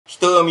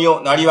人読み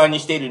を生業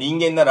にしている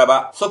人間なら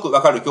ば即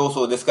わかる競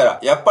争ですから、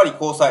やっぱり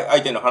交際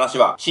相手の話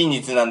は真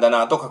実なんだ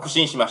なぁと確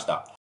信しまし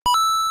た。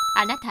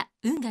あなた、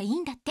運がいい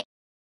んだって。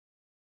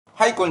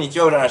はい、こんにち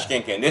は、占い師け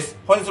んけんです。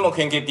本日も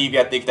けんけん TV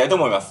やっていきたいと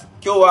思います。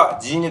今日は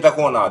時事ネタ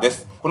コーナーで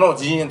す。この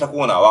時事ネタコ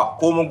ーナーは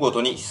項目ご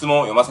とに質問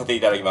を読ませてい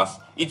ただきま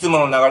す。いつ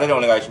もの流れでお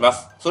願いしま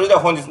す。それで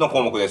は本日の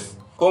項目です。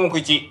項目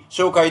1、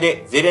紹介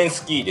でゼレン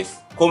スキーで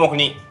す。項目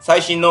2、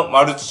最新の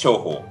マルチ商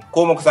法。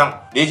項目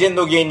3、レジェン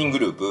ド芸人グ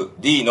ループ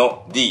D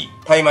の Ｄ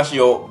大麻使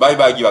用売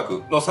買疑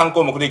惑の3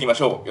項目でいきま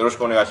しょう。よろし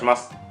くお願いしま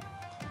す。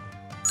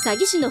詐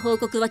欺師の報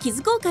告は気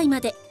づこう会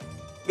まで。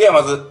では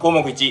まず項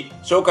目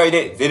1、紹介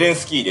でゼレン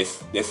スキーで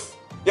す。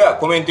では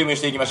コメント読み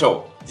していきまし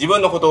ょう。自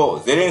分のことを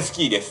ゼレンス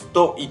キーです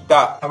と言っ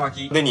た玉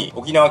木デニー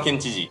沖縄県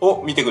知事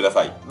を見てくだ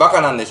さい。バ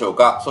カなんでしょう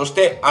か？そし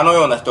てあの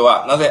ような人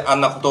はなぜあ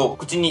んなことを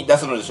口に出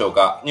すのでしょう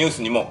か？ニュー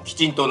スにもき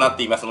ちんとなっ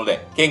ていますの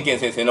で、けんけん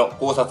先生の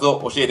考察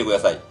を教えてくだ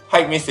さい。は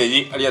い、メッセー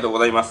ジありがとうご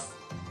ざいます。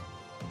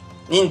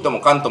忍と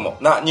もかんとも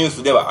なニュー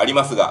スではあり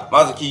ますが、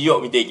まず記事を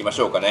見ていきまし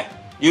ょうかね。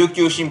琉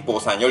球新報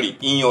さんより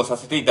引用さ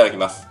せていただき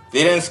ます。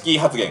ゼレンスキー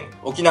発言、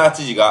沖縄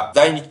知事が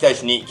在日大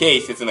使に経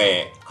緯説明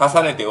へ、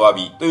重ねてお詫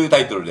びというタ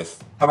イトルで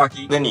す。玉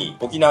木デニ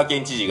ー沖縄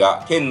県知事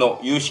が県の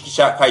有識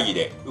者会議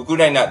で、ウク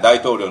ライナ大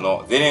統領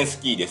のゼレンス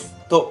キーです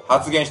と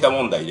発言した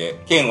問題で、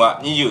県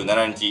は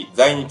27日、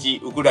在日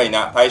ウクライ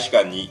ナ大使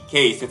館に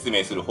経緯説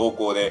明する方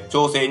向で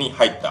調整に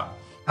入った。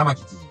玉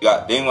城知事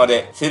が電話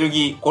でセル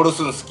ギー・コル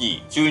スンス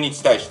キー駐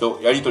日大使と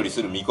やり取り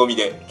する見込み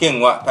で、県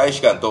は大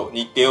使館と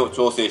日程を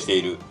調整して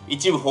いる。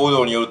一部報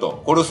道による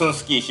と、コルスン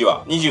スキー氏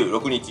は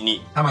26日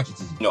に玉城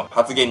知事の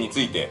発言につ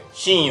いて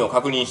真意を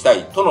確認した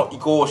いとの意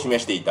向を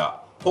示していた。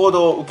報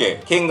道を受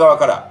け、県側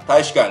から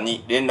大使館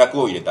に連絡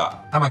を入れ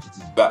た。玉城知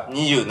事が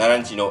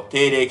27日の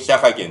定例記者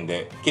会見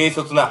で、軽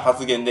率な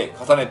発言で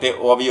重ねて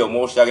お詫びを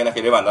申し上げな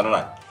ければならな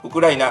い。ウク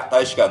ライナ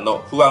大使館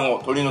の不安を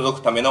取り除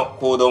くための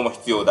行動も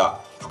必要だ。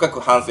深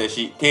く反省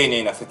し、丁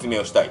寧な説明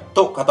をしたい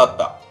と語っ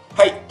た。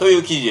はい、とい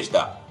う記事でし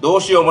た。ど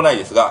うしようもない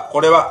ですが、こ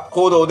れは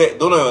行動で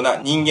どのような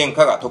人間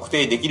かが特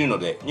定できるの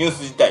で、ニュー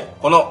ス自体、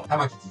この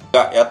玉城知事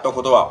がやった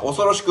ことは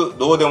恐ろしく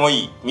どうでも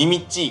いい、耳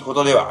っちいこ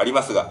とではあり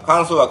ますが、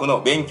観相学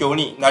の勉強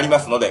になり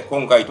ますので、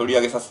今回取り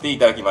上げさせてい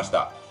ただきまし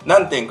た。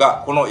何点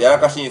かこのやら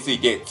かしについ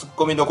て突っ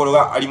込みどころ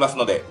があります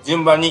ので、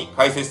順番に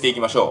解説していき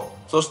ましょ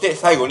う。そして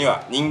最後に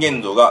は人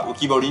間像が浮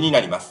き彫りに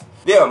なります。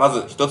ではま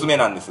ず一つ目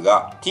なんです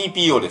が、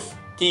TPO です。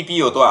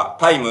TPO とは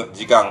タイム、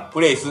時間、プ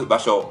レイス、場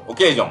所、オ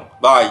ケージョン、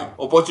場合、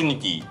オポチュニ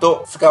ティ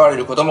と使われ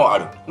ることもあ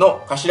る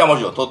の頭文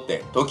字を取っ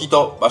て、時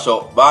と場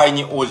所、場合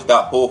に応じ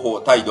た方法、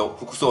態度、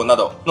服装な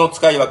どの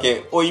使い分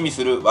けを意味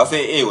する和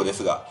製英語で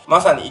すが、ま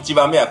さに1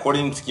番目はこ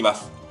れにつきま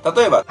す。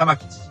例えば、玉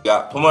城知事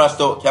が友達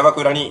とキャバ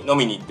クラに飲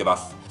みに行ってま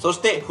す。そし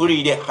てフ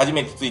リーで初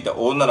めてついた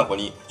女の子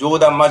に冗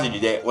談交じ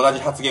りで同じ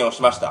発言を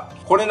しました。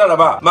これなら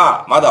ば、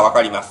まだわ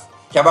かります。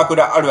キャバク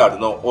ラあるある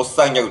のおっ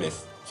さんギャグで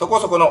す。そこ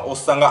そこのおっ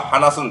さんが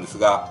話すんです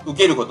が、受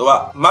けること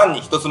は万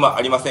に一つも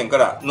ありませんか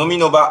ら、飲み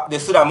の場で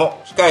すら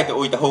も控えて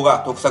おいた方が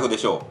得策で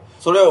しょ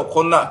う。それを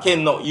こんな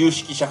県の有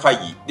識者会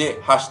議で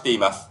発してい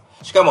ます。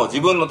しかも自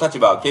分の立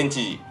場は県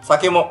知事、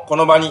酒もこ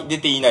の場に出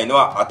ていないの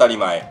は当たり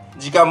前。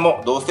時間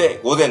もどう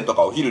せ午前と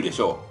かお昼で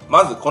しょう。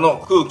まずこ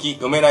の空気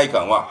読めない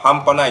感は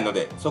半端ないの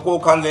で、そこを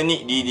完全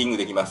にリーディング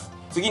できます。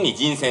次に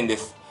人選で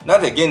す。な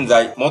ぜ現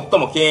在最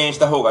も敬遠し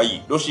た方がい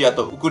いロシア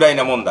とウクライ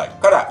ナ問題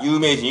から有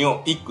名人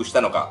をピックし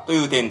たのかと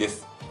いう点で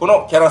す。こ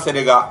のキャラセ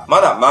レがま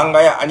だ漫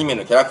画やアニメ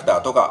のキャラクタ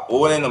ーとか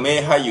往年の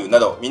名俳優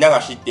など皆が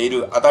知ってい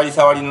る当たり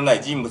障りのな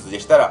い人物で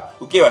したら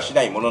受けはし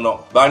ないもの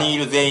の、場にい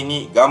る全員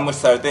にガン無視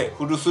されて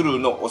フルスルー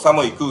のお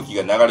寒い空気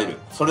が流れる。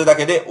それだ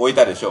けで終え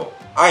たでしょ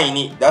う。安易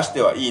に出し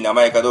てはいい名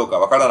前かどうか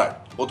わからない。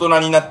大人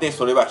になって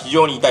それは非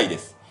常に痛いで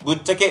す。ぶっ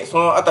ちゃけそ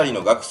のあたり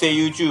の学生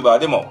YouTuber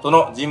でもそ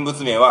の人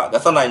物名は出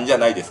さないんじゃ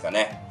ないですか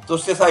ね。そ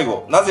して最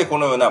後、なぜこ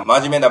のような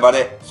真面目な場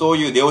でそう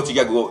いう出落ち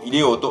ギャグを入れ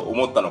ようと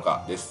思ったの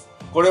かです。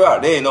これは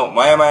例の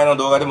前々の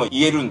動画でも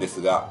言えるんで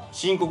すが、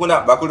深刻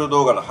な暴露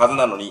動画のはず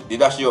なのに出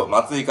だしを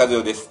松井和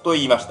代ですと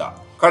言いました。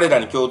彼ら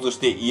に共通し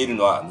て言える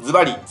のはズ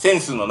バリセン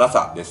スのな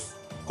さです。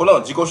この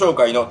自己紹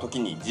介の時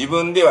に自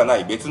分ではな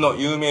い別の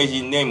有名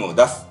人ネームを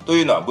出すと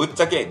いうのはぶっち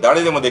ゃけ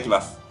誰でもでき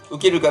ます。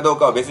受けるかどう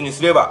かは別に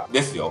すれば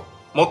ですよ。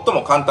最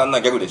も簡単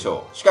なギャグでし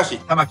ょう。しかし、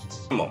玉城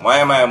知事も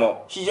前々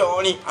も非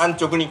常に安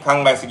直に考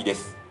えすぎで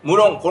す。無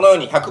論このよう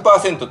に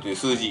 100% という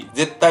数字、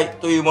絶対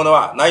というもの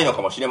はないの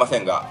かもしれませ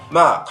んが、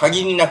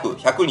限りなく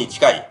100に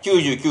近い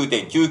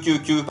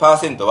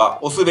 99.999% は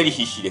お滑り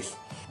必至です。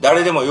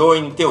誰でも容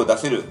易に手を出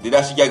せる出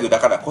だしギャグだ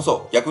からこ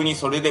そ、逆に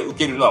それで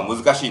受けるのは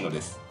難しいの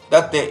です。だ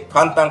って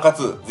簡単か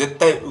つ絶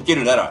対受け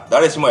るなら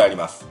誰しもやり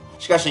ます。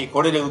しかし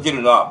これで受け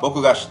るのは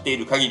僕が知ってい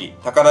る限り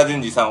高田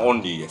純次さんオ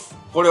ンリーです。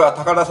これは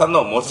高田さん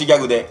の持ちギャ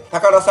グで、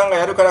高田さんが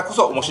やるからこ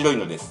そ面白い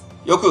のです。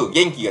よく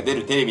元気が出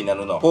るテレビな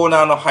どのコー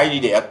ナーの入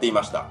りでやってい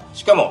ました。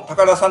しかも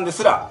高田さんで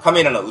すらカ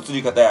メラの映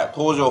り方や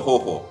登場方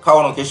法、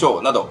顔の化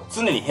粧など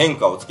常に変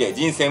化をつけ、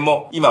人選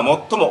も今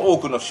最も多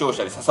くの視聴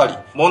者に刺さり、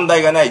問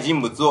題がない人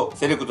物を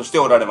セレクトして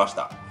おられまし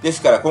た。で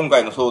すから今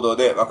回の騒動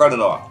でわかる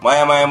のは、マ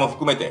ヤマヤも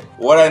含めて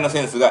お笑いの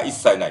センスが一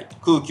切ない、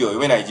空気を読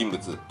めない人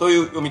物とい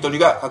う読み取り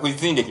が確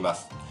実にできま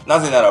す。な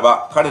ぜなら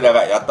ば彼ら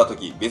がやった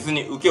時、別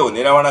に受けを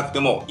狙わなくて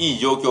もいい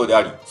状況で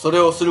あり、そ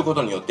れをするこ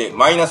とによって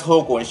マイナス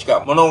方向にし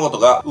か物事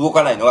が動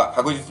かないのが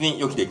確実に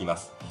予期できま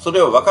す。そ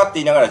れを分かって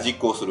いながら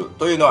実行する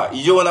というのは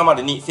異常なま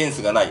でにセン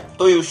スがない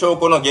という証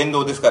拠の言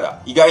動ですか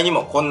ら、意外に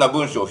もこんな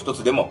文章一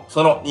つでも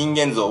その人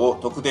間像を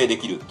特定で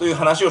きるという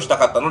話をした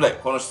かったので、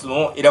この質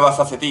問を選ば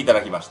させていた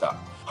だきました。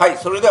はい、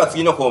それでは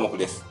次の項目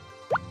です。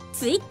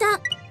 Twitter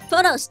フ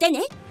ォローして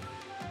ね。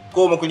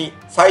項目2、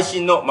最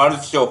新のマル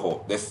チ商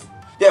法です。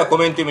ではコ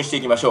メント読みして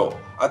いきましょ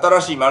う。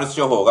新しいマルチ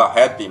商法が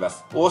流行っていま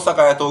す。大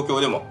阪や東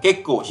京でも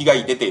結構被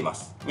害出ていま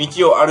す。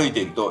道を歩いて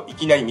いるとい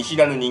きなり見知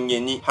らぬ人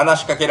間に話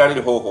しかけられ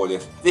る方法で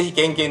す。ぜひ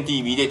けんけん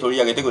TV で取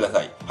り上げてくだ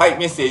さい。はい、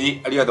メッセー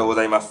ジありがとうご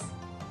ざいます。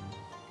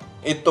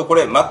こ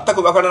れ全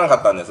くわからなか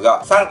ったんです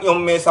が、3、4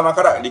名様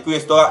からリクエ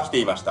ストが来て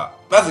いました。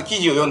まず記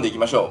事を読んでいき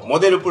ましょう。モ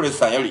デルプレス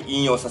さんより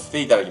引用させ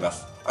ていただきま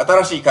す。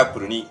新しいカッ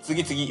プルに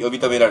次々呼び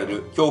止められ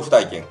る恐怖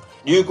体験、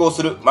流行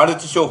するマル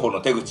チ商法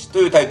の手口と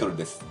いうタイトル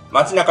です。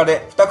街中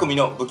で2組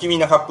の不気味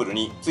なカップル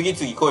に次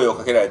々声を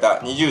かけられた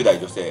20代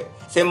女性。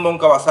専門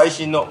家は最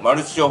新のマ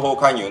ルチ商法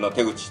勧誘の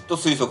手口と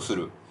推測す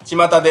る。巷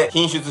で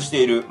頻出し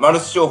ているマル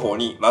チ商法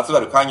にまつ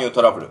わる勧誘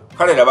トラブル。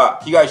彼らは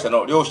被害者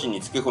の両親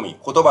につけ込み、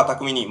言葉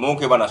巧みに儲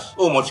け話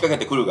を持ちかけ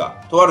てくる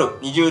が、とある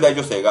20代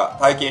女性が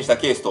体験した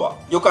ケースとは、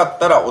よかっ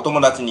たらお友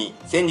達に、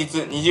先日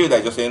20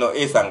代女性の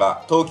A さん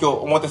が東京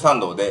表参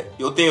道で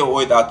予定を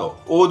終えた後、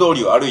大通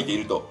りを歩いてい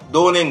ると、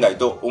同年代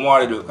と思わ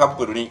れるカッ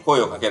プルに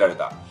声をかけられ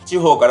た。地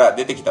方から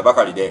出てきたば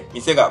かりで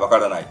店がわか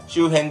らない。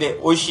周辺で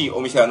美味しいお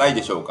店はない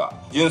でしょうか。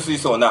純粋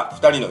そうな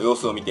2人の様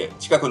子を見て、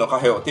近くのカ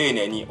フェを丁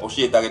寧に教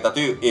えてあげたと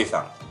いう A さ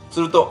ん。す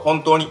ると、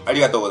本当にあ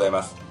りがとうござい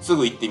ます。す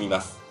ぐ行ってみま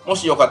す。も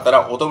しよかった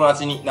らお友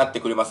達になって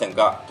くれません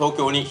か。東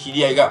京に知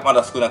り合いがま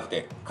だ少なく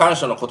て、感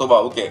謝の言葉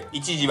を受け、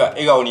一時は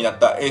笑顔になっ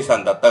た A さ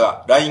んだった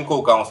が、LINE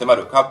交換を迫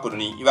るカップル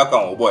に違和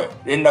感を覚え、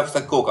連絡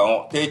先交換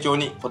を丁重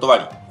に断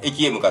り、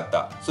駅へ向かっ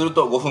た。する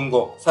と5分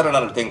後、さら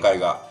なる展開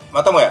が、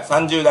またもや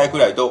30代く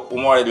らいと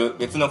思われる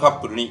別のカ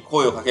ップルに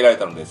声をかけられ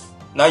たのです。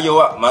内容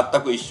は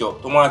全く一緒。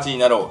友達に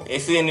なろう。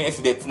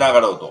SNS で繋が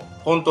ろうと。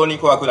本当に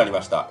怖くなり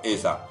ました。A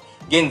さん。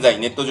現在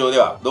ネット上で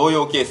は同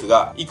様ケース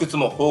がいくつ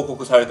も報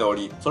告されてお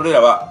り、それ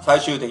らは最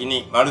終的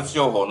にマルチ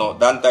商法の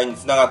団体に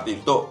繋がってい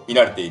ると見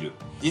られている。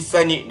実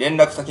際に連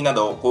絡先な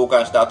どを交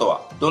換した後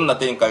はどんな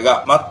展開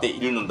が待ってい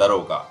るのだろ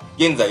うか。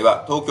現在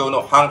は東京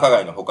の繁華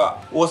街のほ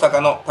か、大阪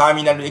のター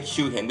ミナル駅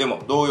周辺でも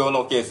同様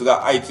のケース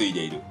が相次い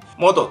でいる。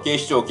元警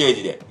視庁刑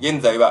事で、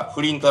現在は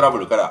不倫トラブ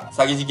ルから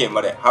詐欺事件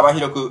まで幅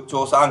広く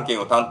調査案件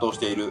を担当し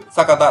ている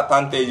坂田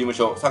探偵事務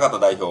所坂田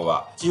代表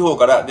は、地方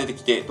から出て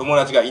きて友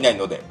達がいない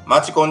ので、マ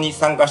チコンに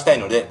参加したい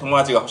ので友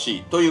達が欲し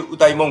いという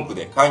謳い文句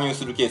で勧誘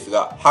するケース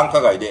が繁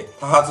華街で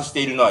多発し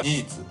ているのは事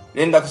実。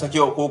連絡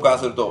先を交換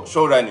すると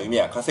将来の夢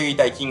や稼ぎ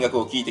たい金額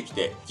を聞いてき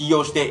て、起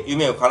業して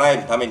夢を叶え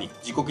るために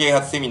自己啓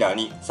発セミナー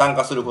に参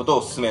加すること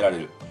を勧められ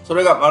る。そ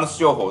れがマルチ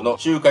商法の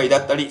仲介だ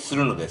ったりす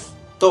るのです。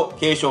と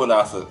警鐘を鳴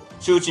らす。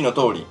周知の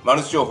通り、マ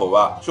ルチ商法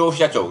は消費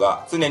者庁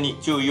が常に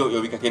注意を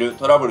呼びかける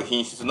トラブル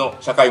品質の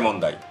社会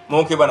問題。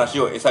儲け話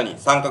を餌に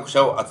参画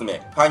者を集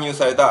め、勧誘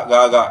された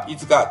側がい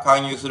つか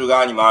勧誘する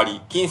側に回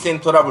り、金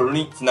銭トラブル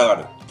につなが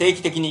る。定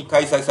期的に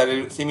開催され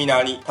るセミナ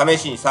ーに試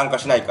しに参加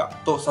しないか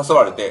と誘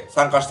われて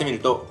参加してみる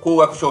と、高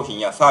額商品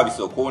やサービ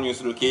スを購入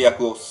する契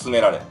約を勧め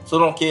られ、そ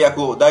の契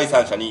約を第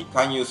三者に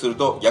勧誘する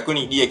と逆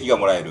に利益が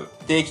もらえる。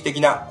定期的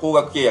な高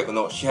額契約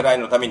の支払い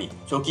のために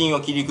貯金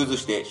を切り崩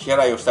して支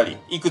払いをしたり、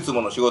いくつ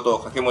もの仕事を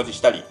掛け持ちし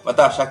たり、ま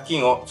た借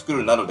金を作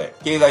るなどで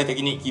経済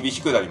的に厳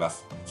しくなりま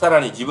す。さら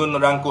に自分の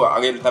ランクを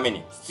上げるため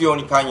に必要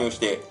に勧誘し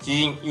て知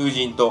人、友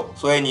人と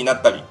疎遠にな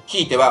ったり、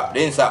ひいては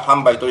連鎖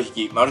販売取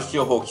引マルチ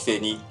商法規制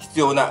に必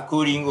要なク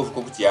ーリングオフ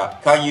告知や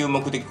勧誘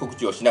目的告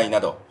知をしないな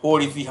ど法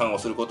律違反を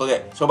すること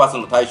で処罰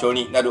の対象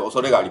になる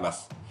恐れがありま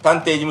す。探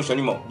偵事務所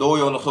にも同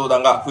様の相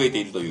談が増えて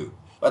いるという。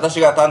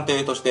私が探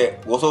偵として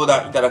ご相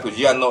談いただく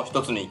事案の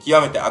一つに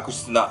極めて悪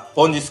質な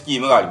ポンジスキ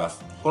ームがありま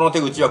す。この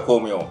手口は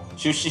巧妙。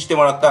出資して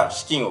もらった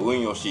資金を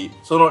運用し、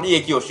その利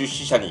益を出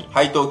資者に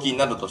配当金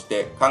などとし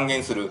て還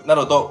元するな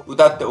どと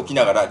謳っておき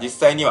ながら、実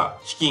際には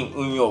資金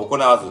運用を行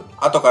わず、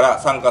後から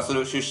参加す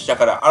る出資者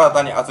から新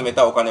たに集め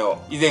たお金を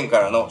以前か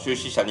らの出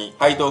資者に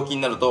配当金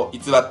などと偽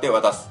って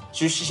渡す。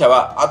出資者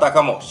はあた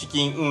かも資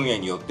金運営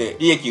によって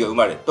利益が生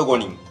まれと誤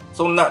認。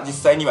そんな実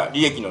際には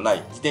利益のな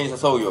い自転車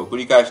操業を繰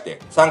り返して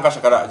参加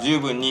者から十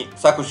分に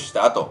搾取し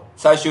た後、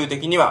最終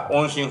的には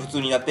音信不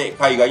通になって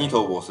海外に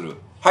逃亡する。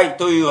はい、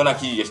というような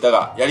記事でした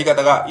が、やり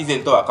方が以前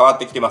とは変わっ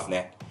てきてます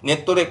ね。ネ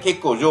ットで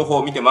結構情報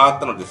を見て回っ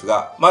たのです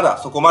が、まだ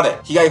そこまで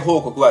被害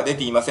報告は出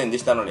ていませんで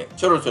したので、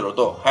ちょろちょろ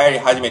と流行り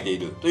始めてい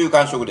るという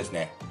感触です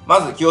ね。ま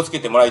ず気をつけ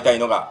てもらいたい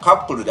のがカ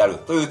ップルである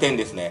という点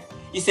ですね。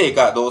異性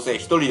か同性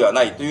一人では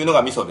ないというの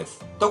がミソで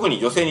す。特に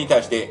女性に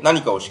対して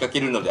何かを仕掛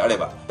けるのであれ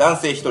ば、男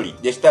性一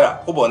人でした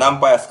らほぼナン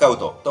パやスカウ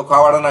トと変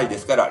わらないで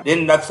すから、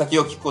連絡先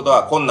を聞くこと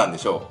は困難で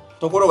しょう。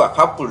ところが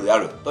カップルであ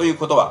るという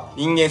ことは、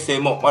人間性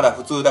もまだ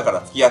普通だか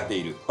ら付き合って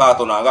いるパー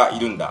トナーがい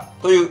るんだ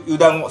という油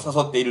断を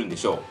誘っているんで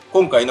しょう。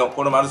今回の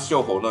このマルチ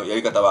商法のや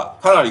り方は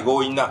かなり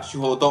強引な手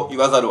法と言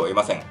わざるを得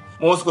ません。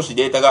もう少し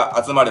データが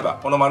集まれば、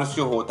このマルチ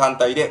商法単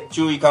体で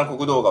注意勧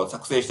告動画を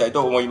作成したい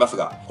と思います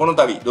が、この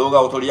度動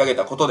画を取り上げ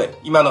たことで、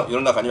今の世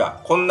の中には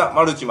こんな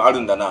マルチもある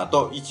んだなぁ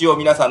と、一応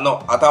皆さん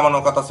の頭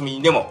の片隅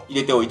にでも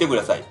入れておいてく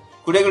ださい。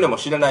くれぐれも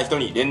知らない人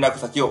に連絡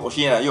先を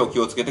教えないよう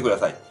気をつけてくだ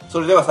さい。そ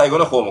れでは最後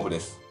の項目で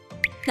す。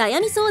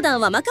悩み相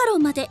談はマカロ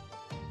ンまで。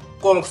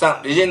項目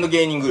3、レジェンド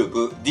芸人グル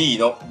ープ D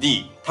の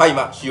D 大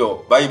麻使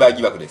用売買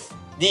疑惑です。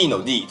D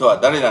の D とは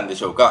誰なんで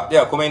しょうか。で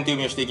はコメント読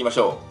みをしていきまし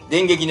ょう。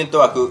電撃ネット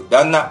ワーク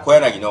旦那小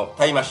柳の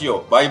大麻使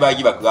用売買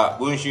疑惑が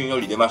文春よ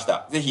り出まし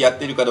た。ぜひやっ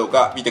ているかどう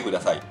か見てく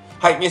ださい。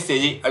はい、メッセー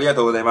ジありが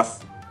とうございま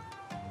す。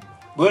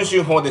文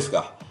春法です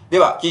か。で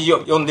は記事を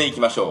読んでい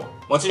きましょ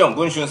う。もちろん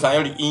文春さん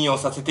より引用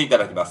させていた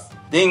だきます。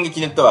電撃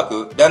ネットワ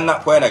ーク旦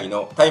那小柳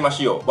の大麻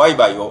使用売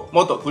買を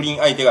元不倫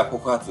相手が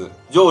告発。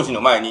常時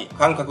の前に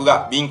感覚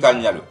が敏感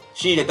になる。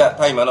仕入れた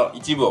大麻の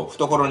一部を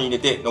懐に入れ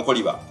て残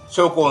りは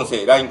証拠音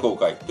声 LINE 公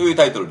開という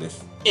タイトルで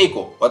す。A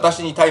子、私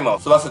に大麻を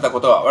吸わせたこ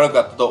とは悪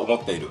かったと思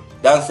っている。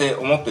男性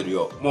思ってる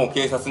よ。もう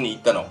警察に行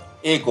ったの。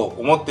A 子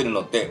思ってる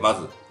のってま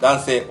ず、男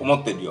性思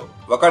ってるよ。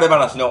別れ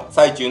話の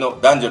最中の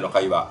男女の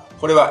会話。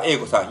これは A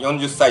子さん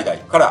40歳代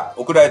から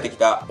送られてき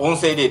た音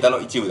声データ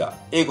の一部だ。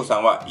A 子さ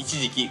んは一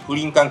時期不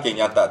倫関係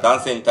にあった男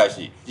性に対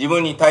し、自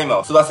分に大麻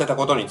を吸わせた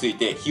ことについ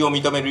て非を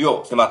認める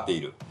よう迫ってい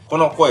る。こ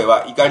の声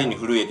は怒りに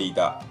震えてい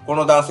た。こ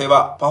の男性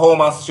はパフォー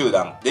マンス集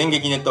団電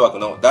撃ネットワーク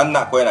の旦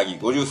那小柳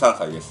53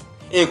歳です。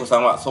A 子さ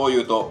んはそう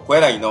言うと小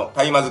柳の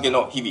大麻漬け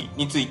の日々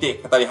について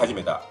語り始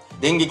めた。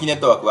電撃ネッ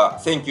トワークは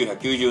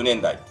1990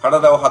年代、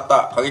体を張っ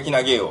た過激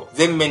な芸を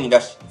前面に出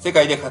し、世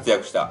界で活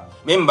躍した。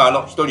メンバー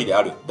の一人で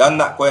ある旦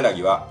那小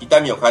柳は痛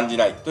みを感じ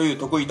ないという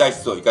得意体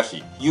質を生か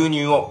し、牛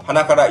乳を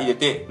鼻から入れ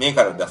て目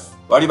から出す。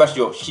割り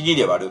箸を尻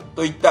で割る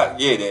といった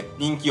芸で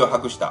人気を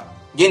博した。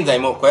現在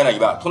も小柳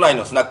は都内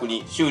のスナック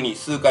に週に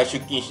数回出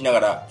勤しなが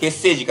ら、結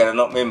成時から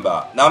のメン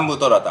バー、南部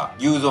虎田、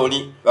雄三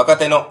に若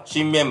手の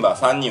新メンバ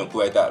ー3人を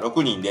加えた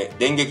6人で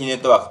電撃ネ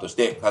ットワークとし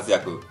て活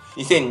躍。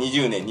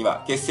2020年に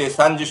は結成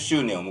30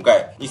周年を迎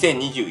え、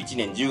2021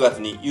年10月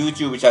に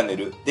YouTube チャンネ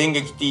ル、電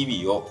撃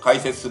TV を開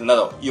設するな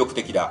ど意欲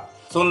的だ。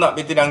そんな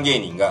ベテラン芸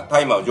人が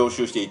大麻を常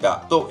習してい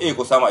たと A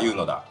子さんは言う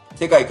のだ。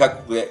世界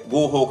各国で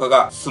合法化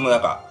が進む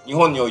中、日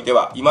本において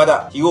は未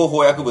だ非合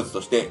法薬物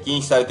として禁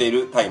止されてい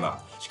る大麻。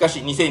しかし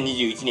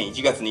2021年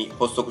1月に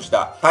発足し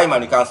た大麻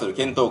に関する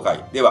検討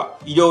会では、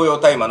医療用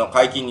大麻の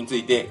解禁につ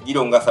いて議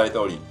論がされて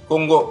おり、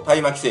今後大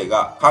麻規制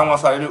が緩和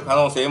される可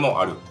能性も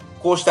ある。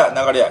こうした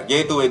流れや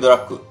ゲートウェイド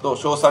ラッグと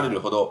称される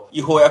ほど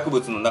違法薬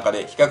物の中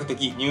で比較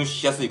的入手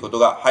しやすいこと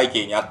が背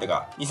景にあった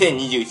が、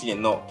2021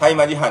年の大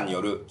麻事犯に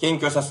よる検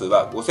挙者数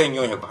は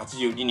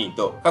5482人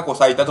と過去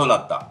最多とな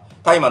った。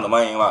大麻の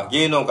蔓延は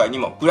芸能界に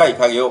も暗い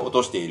影を落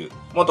としている。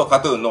元カ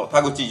トゥーンの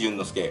田口淳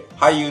之介、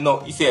俳優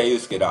の伊勢谷友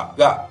介ら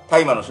が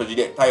大麻の所持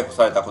で逮捕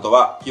されたこと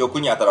は記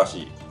憶に新し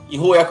い。違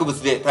法薬物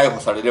で逮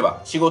捕されれ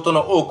ば仕事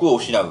の多くを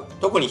失う。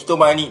特に人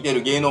前に出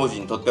る芸能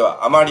人にとって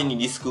はあまりに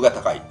リスクが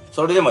高い。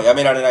それでもや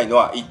められないの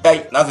は一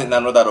体なぜな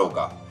のだろう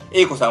か。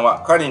A 子さん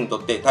は彼にと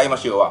って大麻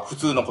使用は普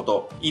通のこ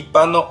と、一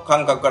般の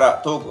感覚か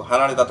ら遠く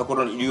離れたとこ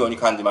ろにいるように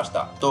感じまし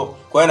たと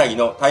小柳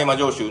の大麻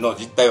常習の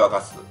実態を明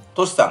かす。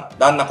トシさん、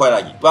旦那小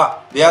柳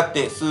は出会っ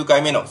て数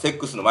回目のセッ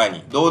クスの前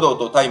に堂々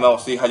と大麻を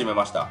吸い始め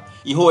ました。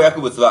違法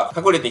薬物は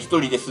隠れて一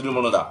人でする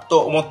ものだと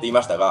思ってい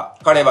ましたが、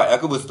彼は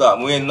薬物とは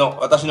無縁の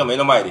私の目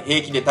の前で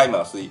平気で大麻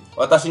を吸い、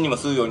私にも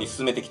吸うように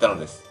勧めてきたの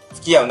です。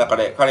付き合う中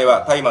で彼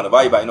は大麻の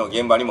売買の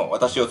現場にも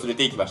私を連れ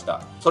て行きまし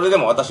た。それで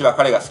も私は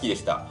彼が好きで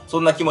した。そ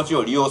んな気持ち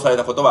を利用され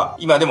たことは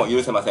今でも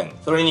許せません。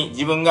それに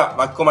自分が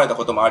巻き込まれた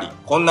こともあり、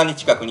こんなに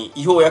近くに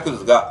違法薬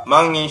物が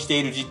蔓延して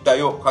いる実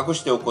態を隠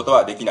しておくこと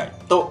はできない。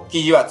と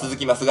記事は続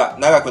きますが、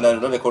長くな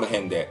るのでこの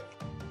辺で。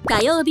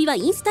火曜日は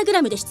インスタグ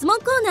ラムで質問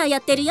コーナーや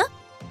ってるよ。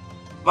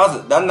ま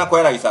ず、旦那小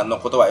柳さんの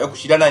ことはよく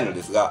知らないの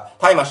ですが、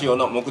大麻使用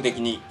の目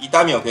的に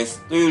痛みを消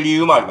すという理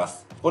由もありま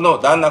す。この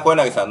旦那小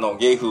柳さんの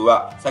芸風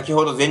は先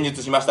ほど前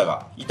述しました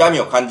が、痛み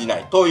を感じな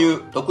いとい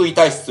う得意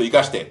体質を生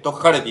かしてと書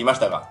かれていまし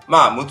たが、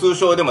まあ無痛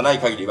症でもない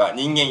限りは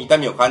人間痛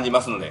みを感じま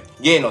すので、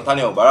芸の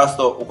種をばらす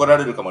と怒ら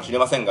れるかもしれ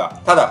ません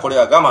が、ただこれ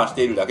は我慢し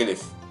ているだけで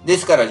す。で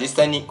すから実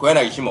際に小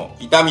柳氏も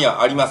痛み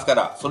はありますか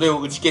ら、それを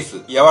打ち消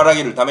す、和ら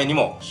げるために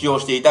も使用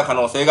していた可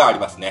能性があり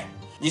ますね。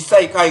実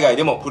際海外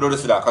でもプロレ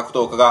スラー格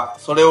闘家が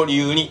それを理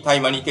由に大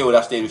麻に手を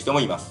出している人も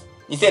います。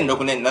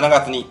2006年7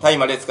月に大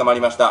麻で捕ま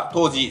りました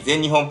当時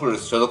全日本プロレ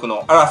ス所属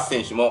の嵐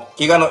選手も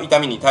怪我の痛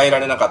みに耐え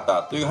られなかっ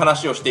たという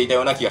話をしていた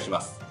ような気がし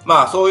ます。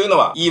まあそういうの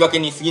は言い訳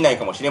に過ぎない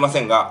かもしれませ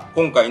んが、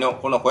今回の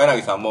この小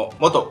柳さんも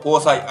元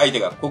交際相手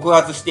が告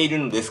発している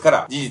のですか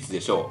ら事実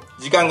でしょ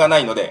う。時間がな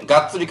いので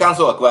がっつり感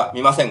想枠は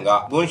見ません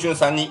が、文春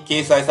さんに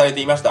掲載され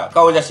ていました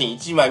顔写真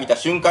1枚見た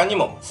瞬間に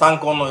も参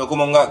考の横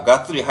文が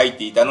がっつり入っ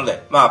ていたの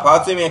で、まあパー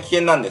ツ読みは危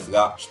険なんです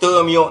が、人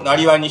読みをな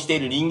りわいにしてい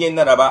る人間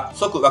ならば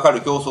即わか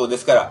る競争で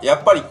すから、や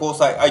っぱり交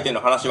際相手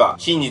の話は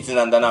真実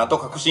なんだなと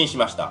確信し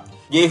ました。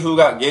芸風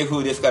が芸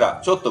風ですか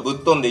らちょっとぶっ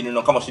飛んでいる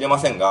のかもしれま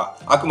せんが、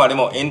あくまで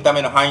もエンタ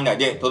メの範囲内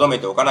で留め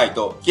ておかない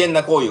と危険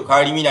な行為を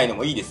顧みないの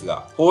もいいです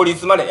が、法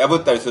律まで破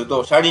ったりする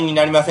と車輪に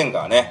なりませんか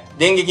らね。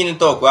電撃の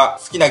トークは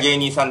好きな芸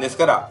人さんです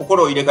から、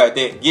心を入れ替え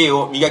て芸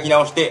を磨き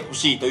直してほ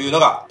しいという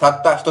のがた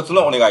った一つ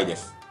のお願いで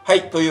す。は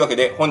い、というわけ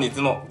で本日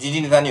も時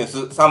事ネタニュース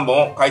3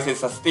本を解説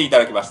させていた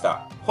だきまし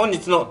た。本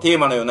日のテー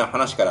マのような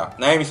話から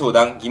悩み相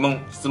談、疑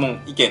問、質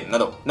問、意見な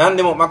ど何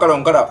でもマカロ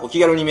ンからお気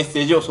軽にメッ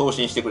セージを送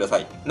信してくださ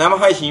い。生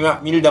配信は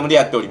ミルダムで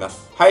やっておりま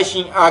す。配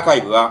信アーカ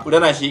イブは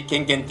占い師け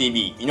んけん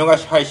TV 見逃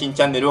し配信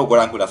チャンネルをご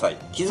覧ください。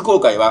キズ公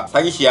開は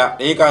詐欺師や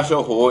霊感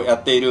商法をや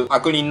っている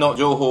悪人の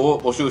情報を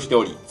募集して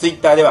おり、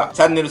Twitter では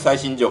チャンネル最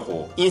新情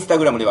報、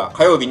Instagram では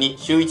火曜日に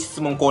週1質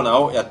問コーナー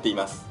をやってい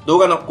ます。動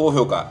画の高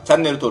評価、チャ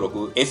ンネル登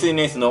録、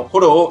SNS のフォ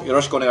ローをよ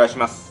ろしくお願いし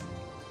ます。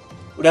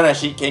占い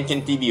師けんけ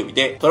ん TV を見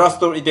てトラス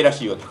トリテラ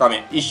シーを高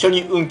め、一緒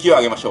に運気を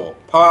上げましょう。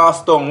パワー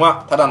ストーン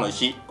はただの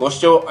石。ご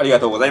視聴ありが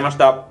とうございまし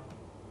た。